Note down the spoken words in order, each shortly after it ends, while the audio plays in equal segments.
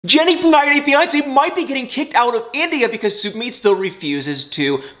Jenny from 90 Fiance might be getting kicked out of India because Sumit still refuses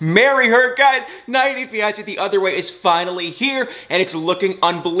to marry her. Guys, 90 Fiance the other way is finally here, and it's looking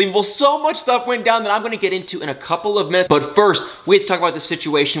unbelievable. So much stuff went down that I'm going to get into in a couple of minutes. But first, we have to talk about the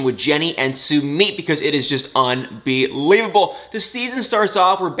situation with Jenny and Sumit because it is just unbelievable. The season starts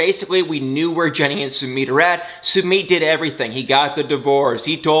off where basically we knew where Jenny and Sumit are at. Sumit did everything. He got the divorce,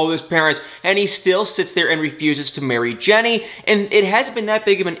 he told his parents, and he still sits there and refuses to marry Jenny. And it hasn't been that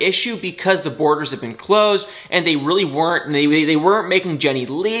big of an issue because the borders have been closed and they really weren't, they weren't making Jenny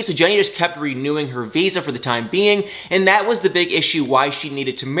leave, so Jenny just kept renewing her visa for the time being, and that was the big issue why she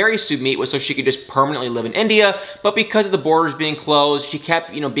needed to marry Sumit, was so she could just permanently live in India. But because of the borders being closed, she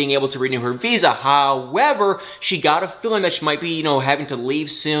kept, being able to renew her visa. However, she got a feeling that she might be, having to leave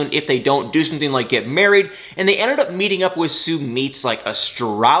soon if they don't do something like get married, and they ended up meeting up with Sumit's like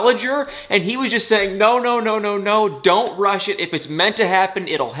astrologer, and he was just saying, no, don't rush it. If it's meant to happen,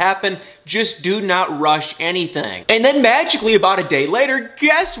 it'll happen. Just do not rush anything. And then magically about a day later,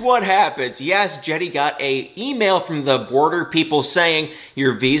 guess what happens? Yes, Jenny got an email from the border people saying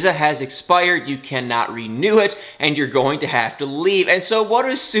your visa has expired, you cannot renew it, and you're going to have to leave. And so what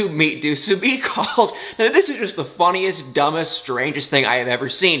does Sumit do? Sumit calls, now this is just the funniest, dumbest, strangest thing I have ever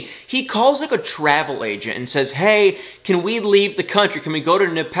seen. He calls like a travel agent and says, hey, can we leave the country? Can we go to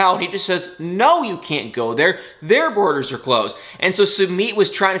Nepal? And he just says, no, you can't go there. Their borders are closed. And so Sumit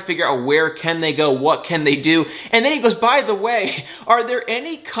was trying to figure out where can they go, what can they do, and then he goes, by the way, are there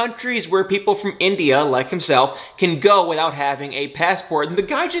any countries where people from India, like himself, can go without having a passport? And the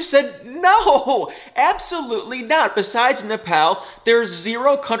guy just said, no, absolutely not. Besides Nepal, there's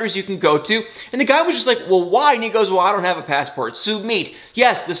 0 countries you can go to. And the guy was just like, well, why? And he goes, well, I don't have a passport. Sumit,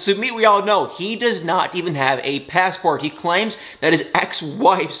 yes, the Sumit we all know, he does not even have a passport. He claims that his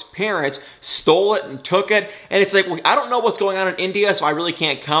ex-wife's parents stole it and took it. And it's like, well, I don't know what's going on in India, so I really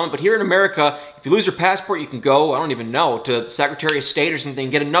can't comment. But here in America, if you lose your passport, you can go, I don't even know, to Secretary of State or something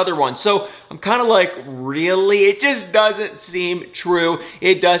and get another one. So I'm kind of like, really? It just doesn't seem true.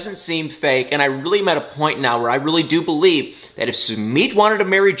 It doesn't seem fake. And I really am at a point now where I really do believe that if Sumit wanted to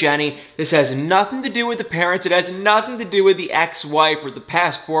marry Jenny, this has nothing to do with the parents. It has nothing to do with the ex-wife or the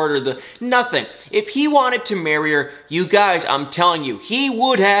passport or the nothing. If he wanted to marry her, you guys, I'm telling you, he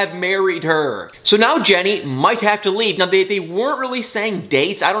would have married her. So now Jenny might have to leave. Now, they weren't really saying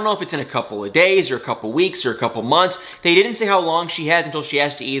dates. I don't know if it's in a couple of days or a couple weeks or a couple months. They didn't say how long she has until she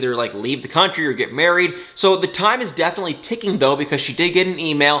has to either like leave the country or get married. So the time is definitely ticking though, because she did get an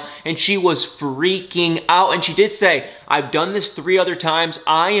email and she was freaking out. And she did say, I've done this 3 other times.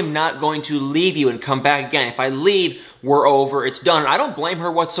 I am not going to leave you and come back again. If I leave, we're over, it's done. I don't blame her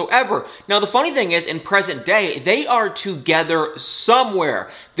whatsoever. Now, the funny thing is, in present day, they are together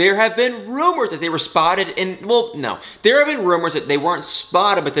somewhere. There have been rumors that they were spotted in, well, no. There have been rumors that they weren't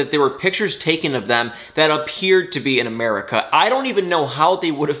spotted, but that there were pictures taken of them that appeared to be in America. I don't even know how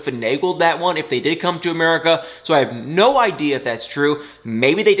they would have finagled that one if they did come to America, so I have no idea if that's true.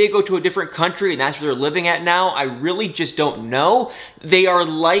 Maybe they did go to a different country and that's where they're living at now. I really just don't know. They are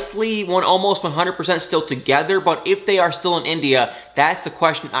likely almost 100% still together, but if they are still in India, that's the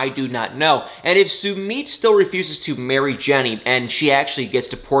question I do not know. And if Sumit still refuses to marry Jenny and she actually gets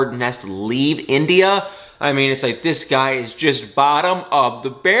deported and has to leave India, I mean, it's like this guy is just bottom of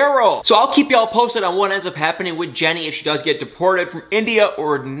the barrel. So I'll keep y'all posted on what ends up happening with Jenny if she does get deported from India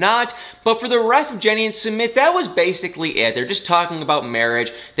or not. But for the rest of Jenny and Sumit, that was basically it. They're just talking about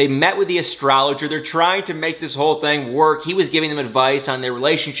marriage. They met with the astrologer. They're trying to make this whole thing work. He was giving them advice on their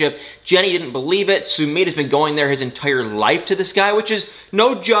relationship. Jenny didn't believe it. Sumit has been going there his entire life to this guy, which is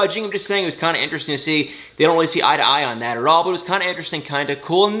no judging. I'm just saying it was kind of interesting to see. They don't really see eye to eye on that at all, but it was kind of interesting, kind of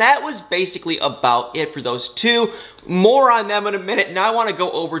cool. And that was basically about it for those two. More on them in a minute. Now I want to go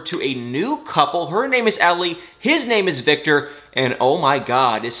over to a new couple. Her name is Ellie. His name is Victor. And oh my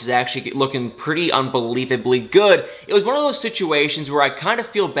God, this is actually looking pretty unbelievably good. It was one of those situations where I kind of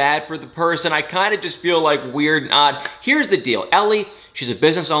feel bad for the person. I kind of just feel like weird and odd. Here's the deal. Ellie, she's a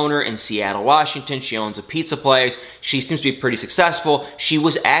business owner in Seattle, Washington. She owns a pizza place. She seems to be pretty successful. She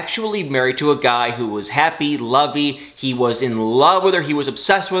was actually married to a guy who was happy, lovey. He was in love with her. He was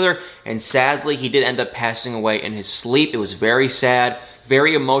obsessed with her. And sadly, he did end up passing away in his sleep. It was very sad.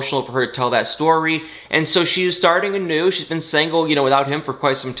 Very emotional for her to tell that story. And so she was starting anew. She's been single, without him for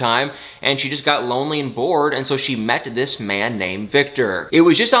quite some time. And she just got lonely and bored. And so she met this man named Victor. It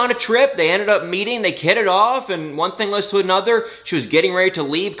was just on a trip. They ended up meeting. They hit it off. And one thing led to another. She was getting ready to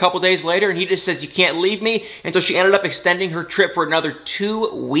leave a couple days later. And he just says, you can't leave me. And so she ended up extending her trip for another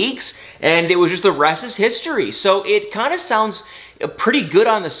 2 weeks. And it was just the rest is history. So it kind of sounds pretty good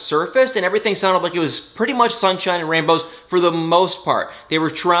on the surface, and everything sounded like it was pretty much sunshine and rainbows for the most part. They were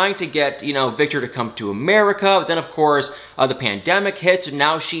trying to get, you know, Victor to come to America, but then of course the pandemic hits, and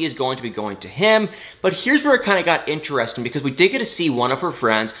now she is going to be going to him. But here's where it kind of got interesting, because we did get to see one of her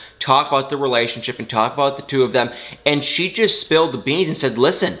friends talk about the relationship and talk about the two of them, and she just spilled the beans and said,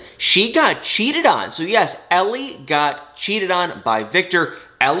 listen, she got cheated on. So yes, Ellie got cheated on by Victor.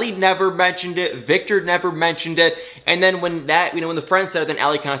 Ellie never mentioned it, Victor never mentioned it, and then when that, you know, when the friend said it, then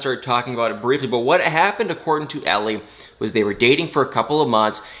Ellie kind of started talking about it briefly. But what happened, according to Ellie, was they were dating for a couple of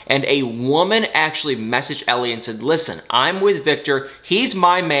months, and a woman actually messaged Ellie and said, listen, I'm with Victor, he's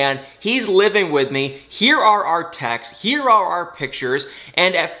my man, he's living with me, here are our texts, here are our pictures.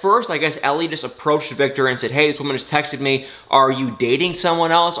 And at first, I guess Ellie just approached Victor and said, hey, this woman has texted me, are you dating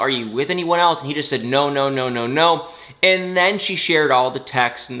someone else? Are you with anyone else? And he just said, no, no, no, no, no. And then she shared all the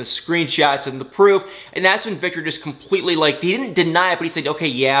texts and the screenshots and the proof, and that's when Victor just completely, like, he didn't deny it, but he said, okay,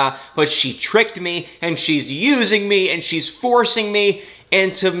 yeah, but she tricked me, and she's using me, and she's forcing me.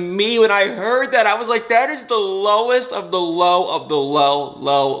 And to me, when I heard that, I was like, that is the lowest of the low of the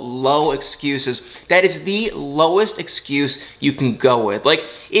low excuses. That is the lowest excuse you can go with. Like,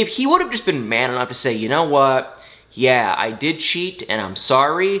 if he would have just been man enough to say, you know what, yeah, I did cheat, and I'm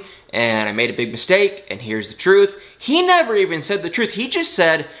sorry, and I made a big mistake, and here's the truth. He never even said the truth. He just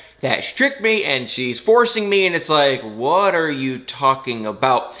said that she tricked me and she's forcing me, and it's like, what are you talking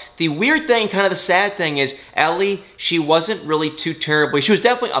about? The weird thing, kind of the sad thing is, Ellie, she wasn't really too terribly, she was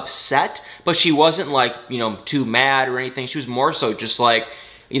definitely upset, but she wasn't like, you know, too mad or anything. She was more so just like,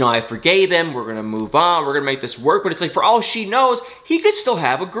 you know, I forgave him, we're gonna move on, we're gonna make this work. But it's like, for all she knows, he could still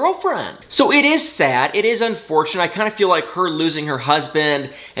have a girlfriend. So it is sad, it is unfortunate. I kind of feel like her losing her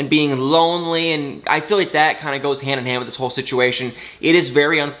husband and being lonely, and I feel like that kind of goes hand in hand with this whole situation. It is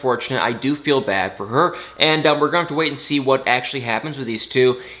very unfortunate. I do feel bad for her, and we're going to have to wait and see what actually happens with these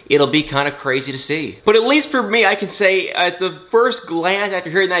two. It'll be kind of crazy to see. But at least for me, I can say at the first glance, after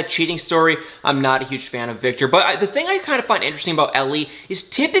hearing that cheating story, I'm not a huge fan of Victor. But the thing I kind of find interesting about Ellie is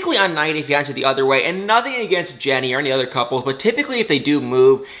typically on 90 Day Fiance the other way, and nothing against Jenny or any other couples, but typically if they do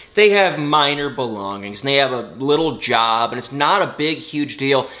move, they have minor belongings, and they have a little job, and it's not a big, huge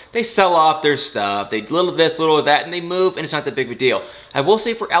deal. They sell off their stuff, they little this, little that, and they move, and it's not that big of a deal. I will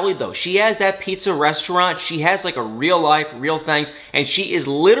say for Ellie though, she has that pizza restaurant, she has like a real life, real things, and she is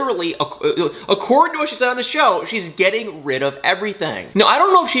literally, according to what she said on the show, she's getting rid of everything. Now, I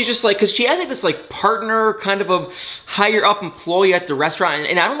don't know if she's just like, because she has like this like partner, kind of a higher up employee at the restaurant,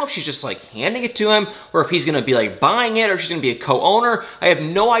 and I don't know if she's just like handing it to him, or if he's gonna be like buying it, or if she's gonna be a co-owner. I have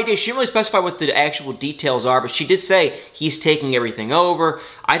no idea. She didn't really specify what the actual details are, but she did say he's taking everything over.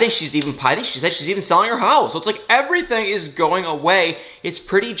 I think she said she's even selling her house. So it's like everything is going away. It's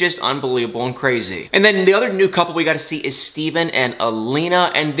pretty just unbelievable and crazy. And then the other new couple we got to see is Steven and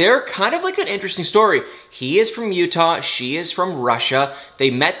Alina, and they're kind of like an interesting story. He is from Utah, she is from Russia. They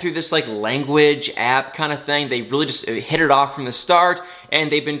met through this like language app kind of thing. They really just hit it off from the start, and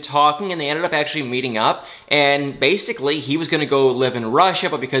they've been talking, and they ended up actually meeting up. And basically, he was gonna go live in Russia,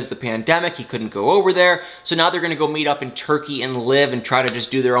 but because of the pandemic, he couldn't go over there. So now they're gonna go meet up in Turkey and live and try to just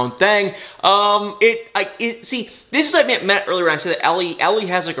do their own thing. See, this is what I meant earlier when I said that Ellie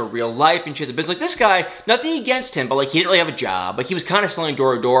has like a real life and she has a business. Like this guy, nothing against him, but like he didn't really have a job. Like he was kind of selling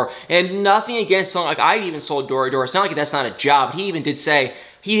door to door, and nothing against selling, like I even sold door to door. It's not like that's not a job. He even did say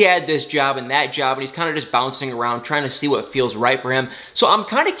he had this job and that job, and he's kind of just bouncing around trying to see what feels right for him. So I'm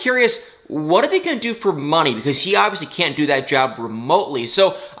kind of curious, what are they going to do for money? Because he obviously can't do that job remotely.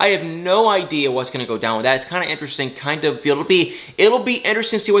 So I have no idea what's going to go down with that. It's kind of interesting, kind of, it'll be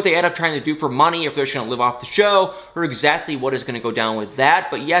interesting to see what they end up trying to do for money, if they're just going to live off the show, or exactly what is going to go down with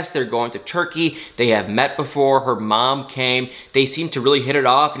that. But yes, they're going to Turkey. They have met before. Her mom came. They seem to really hit it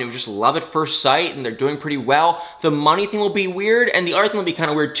off, and it was just love at first sight, and they're doing pretty well. The money thing will be weird, and the other thing will be kind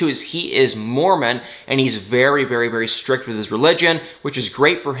of weird too is he is Mormon, and he's very, very, very strict with his religion, which is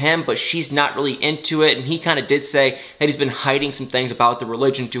great for him, but she's not really into it. And he kind of did say that he's been hiding some things about the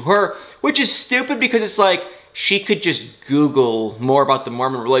religion to her, which is stupid because it's like she could just Google more about the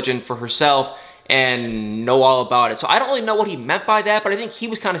Mormon religion for herself and know all about it. So I don't really know what he meant by that, but I think he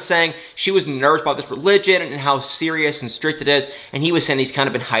was kind of saying she was nervous about this religion and how serious and strict it is, and he was saying he's kind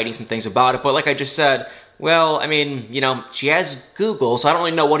of been hiding some things about it. But like I just said, well, I mean, you know, she has Google, so I don't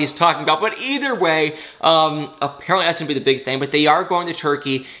really know what he's talking about. But either way, apparently that's going to be the big thing. But they are going to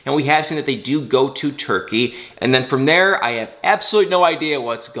Turkey, and we have seen that they do go to Turkey. And then from there, I have absolutely no idea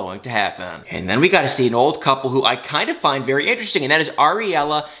what's going to happen. And then we got to see an old couple who I kind of find very interesting, and that is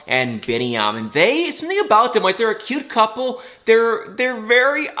Ariella and Binyam. And something about them, like they're a cute couple. They're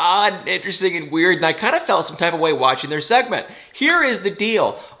very odd, and interesting, and weird, and I kind of felt some type of way watching their segment. Here is the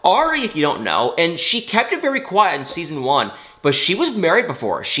deal. Ari, if you don't know, and she kept it very quiet in season 1, but she was married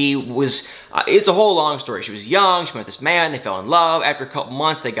before. She was, it's a whole long story. She was young, she met this man, they fell in love. After a couple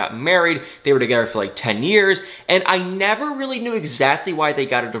months, they got married. They were together for like 10 years, and I never really knew exactly why they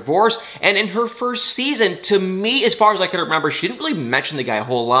got a divorce. And in her first season, to me, as far as I can remember, she didn't really mention the guy a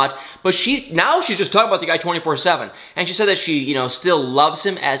whole lot, but now she's just talking about the guy 24/7. And she said that she, you know, still loves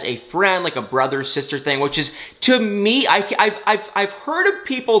him as a friend, like a brother-sister thing, which is, to me, I've heard of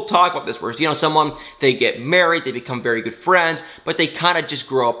people talk about this, where, you know, they get married, they become very good friends, but they kind of just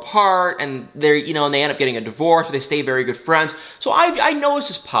grow apart, and they're, you know, and they end up getting a divorce, but they stay very good friends. So I know this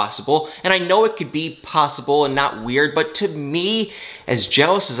is possible, and I know it could be possible and not weird, but to me, as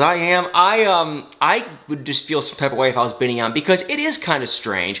jealous as I am, I would just feel some type of way if I was Binyam, because it is kind of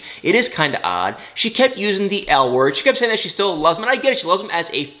strange. It is kind of odd. She kept using the L word. She kept saying that she still loves him, and I get it. She loves him as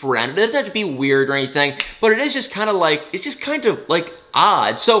a friend. It doesn't have to be weird or anything, but it is just kind of like, it's just kind of like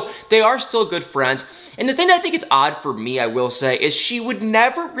odd. So they are still good friends. And the thing that I think is odd for me, I will say, is she would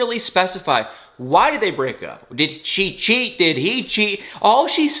never really specify, why did they break up? Did she cheat? Did he cheat? All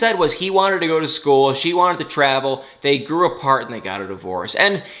she said was he wanted to go to school, she wanted to travel, they grew apart, and they got a divorce.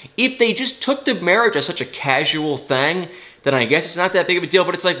 And if they just took the marriage as such a casual thing, then I guess it's not that big of a deal,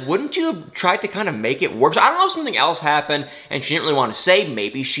 but it's like, wouldn't you have tried to kind of make it work? So I don't know if something else happened and she didn't really want to say.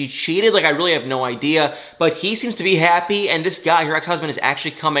 Maybe she cheated, like I really have no idea, but he seems to be happy, and this guy, her ex-husband, is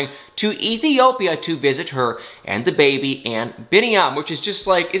actually coming to Ethiopia to visit her and the baby and Binyam, which is just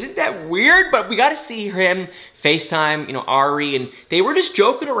like, isn't that weird? But we got to see him FaceTime, you know, Ari, and they were just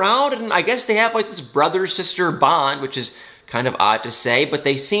joking around, and I guess they have like this brother-sister bond, which is kind of odd to say, but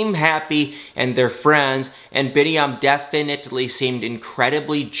they seem happy and they're friends, and Binyam definitely seemed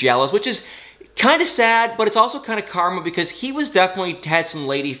incredibly jealous, which is kind of sad, but it's also kind of karma, because he was definitely had some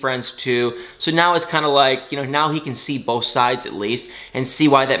lady friends too, so now it's kind of like, you know, now he can see both sides at least, and see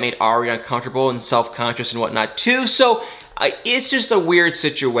why that made Ari uncomfortable and self-conscious and whatnot too. So it's just a weird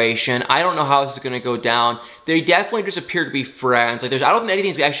situation. I don't know how this is going to go down. They definitely just appear to be friends. Like, I don't think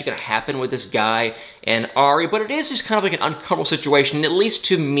anything's actually going to happen with this guy and Ari, but it is just kind of like an uncomfortable situation, at least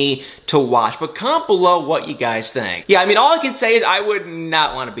to me, to watch. But comment below what you guys think. Yeah, I mean, all I can say is I would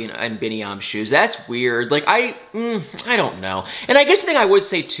not want to be in Binyam's shoes. That's weird. Like, I don't know. And I guess the thing I would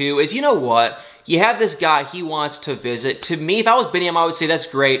say too is, you know what? You have this guy, he wants to visit. To me, if I was Binyam, I would say that's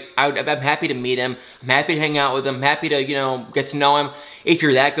great. I'm happy to meet him. I'm happy to hang out with him. I'm happy to, you know, get to know him if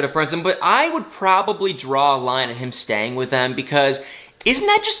you're that good of friends. But I would probably draw a line at him staying with them, because isn't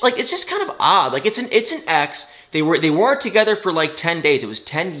that just like, it's just kind of odd. Like, it's an ex. They weren't together for like 10 days. It was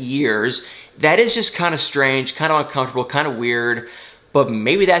 10 years. That is just kind of strange, kind of uncomfortable, kind of weird. But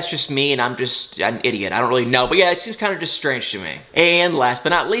maybe that's just me and I'm just an idiot. I don't really know. But yeah, it seems kind of just strange to me. And last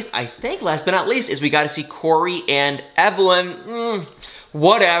but not least, I think last but not least, is we got to see Corey and Evelyn.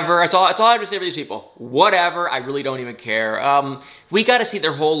 Whatever. That's all I have to say for these people. Whatever. I really don't even care. We got to see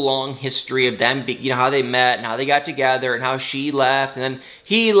their whole long history of them, you know, how they met and how they got together and how she left and then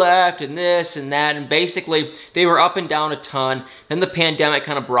he left and this and that. And basically, they were up and down a ton. Then the pandemic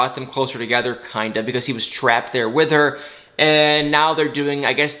kind of brought them closer together, kind of, because he was trapped there with her. And now they're doing,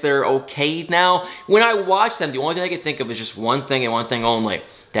 I guess they're okay now. When I watch them, the only thing I can think of is just one thing and one thing only.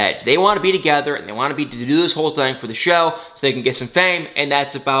 That they want to be together and they want to do this whole thing for the show so they can get some fame, and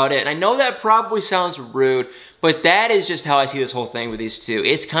that's about it. And I know that probably sounds rude, but that is just how I see this whole thing with these two.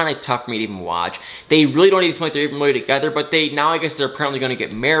 It's kind of tough for me to even watch. They really don't even seem like they're even really together, but now I guess they're apparently going to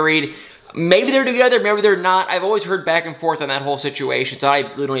get married. Maybe they're together, maybe they're not. I've always heard back and forth on that whole situation, so I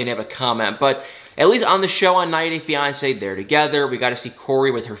really don't even have a comment. But at least on the show on 90 Day Fiance, they're together. We got to see Corey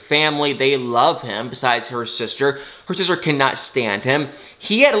with her family. They love him, besides her sister. Her sister cannot stand him.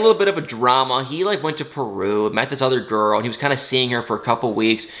 He had a little bit of a drama. He like went to Peru, met this other girl, and he was kind of seeing her for a couple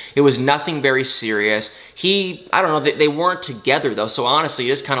weeks. It was nothing very serious. I don't know, they weren't together though, so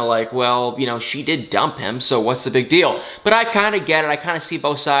honestly, it's kind of like, well, you know, she did dump him, so what's the big deal? But I kind of get it. I kind of see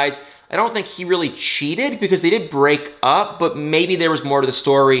both sides. I don't think he really cheated because they did break up, but maybe there was more to the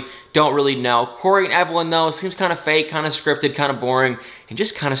story. Don't really know. Corey and Evelyn, though, seems kind of fake, kind of scripted, kind of boring, and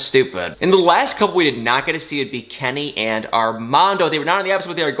just kind of stupid. And the last couple we did not get to see would be Kenny and Armando. They were not on the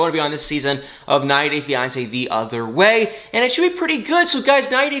episode, but they are going to be on this season of 90 Day Fiancé The Other Way, and it should be pretty good. So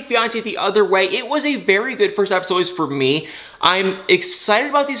guys, 90 Day Fiancé The Other Way, it was a very good first episode for me. I'm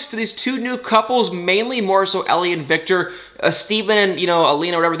excited about these two new couples, mainly more so Ellie and Victor. Steven and, you know,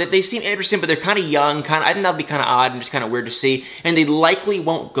 Alina, whatever, they seem interesting, but they're kind of young. I think that'll be kind of odd and just kind of weird to see. And they likely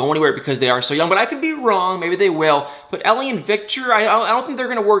won't go anywhere because they are so young, but I could be wrong. Maybe they will. But Ellie and Victor, I don't think they're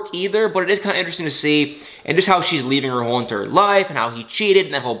going to work either, but it is kind of interesting to see. And just how she's leaving her whole entire life and how he cheated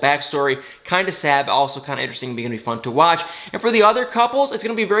and that whole backstory. Kind of sad, but also kind of interesting. Going to be fun to watch. And for the other couples, it's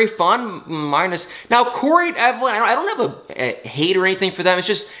going to be very fun. Minus, now Corey and Evelyn, I don't have a hate or anything for them. It's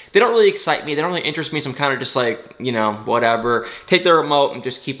just, they don't really excite me. They don't really interest me, so I'm kind of just like, you know, whatever. Take the remote and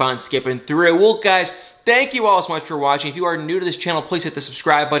just keep on skipping through. Well, guys, thank you all so much for watching. If you are new to this channel, please hit the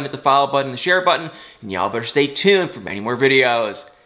subscribe button, hit the follow button, the share button, and y'all better stay tuned for many more videos.